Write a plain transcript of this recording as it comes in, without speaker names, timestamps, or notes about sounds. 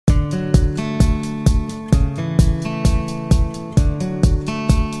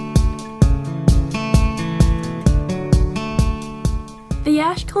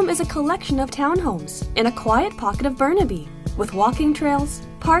Ashcombe is a collection of townhomes in a quiet pocket of Burnaby, with walking trails,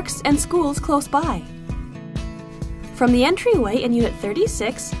 parks, and schools close by. From the entryway in Unit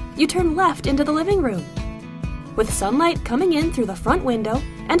 36, you turn left into the living room, with sunlight coming in through the front window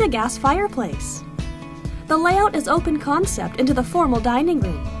and a gas fireplace. The layout is open concept into the formal dining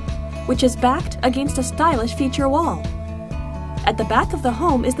room, which is backed against a stylish feature wall. At the back of the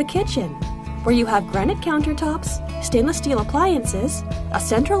home is the kitchen, where you have granite countertops, stainless steel appliances, a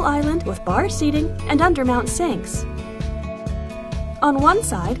central island with bar seating and undermount sinks. On one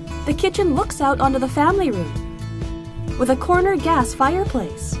side, the kitchen looks out onto the family room, with a corner gas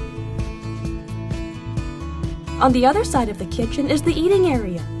fireplace. On the other side of the kitchen is the eating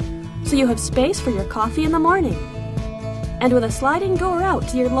area, so you have space for your coffee in the morning, and with a sliding door out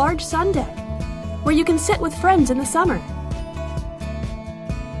to your large sun deck, where you can sit with friends in the summer.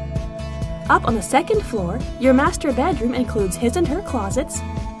 Up on the second floor, your master bedroom includes his and her closets,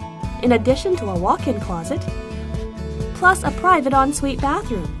 in addition to a walk-in closet, plus a private ensuite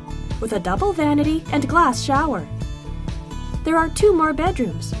bathroom, with a double vanity and glass shower. There are 2 more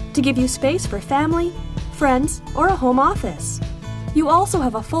bedrooms to give you space for family, friends, or a home office. You also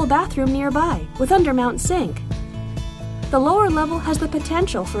have a full bathroom nearby with undermount sink. The lower level has the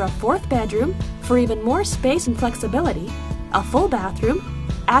potential for a 4th bedroom for even more space and flexibility, a full bathroom,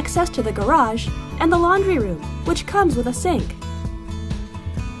 access to the garage, and the laundry room, which comes with a sink.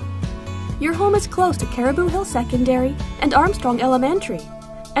 Your home is close to Caribou Hill Secondary and Armstrong Elementary,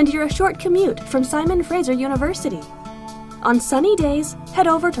 and you're a short commute from Simon Fraser University. On sunny days, head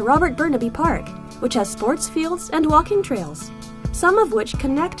over to Robert Burnaby Park, which has sports fields and walking trails, some of which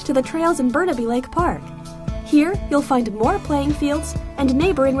connect to the trails in Burnaby Lake Park. Here, you'll find more playing fields and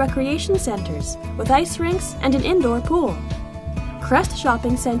neighboring recreation centers with ice rinks and an indoor pool. Crest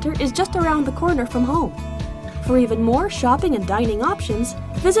Shopping Centre is just around the corner from home. For even more shopping and dining options,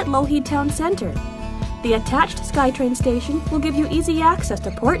 visit Lougheed Town Centre. The attached SkyTrain station will give you easy access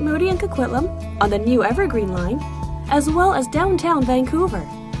to Port Moody and Coquitlam on the new Evergreen line, as well as downtown Vancouver.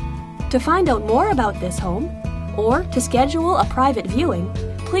 To find out more about this home, or to schedule a private viewing,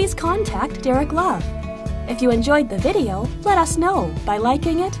 please contact Derek Love. If you enjoyed the video, let us know by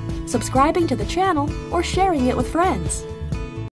liking it, subscribing to the channel, or sharing it with friends.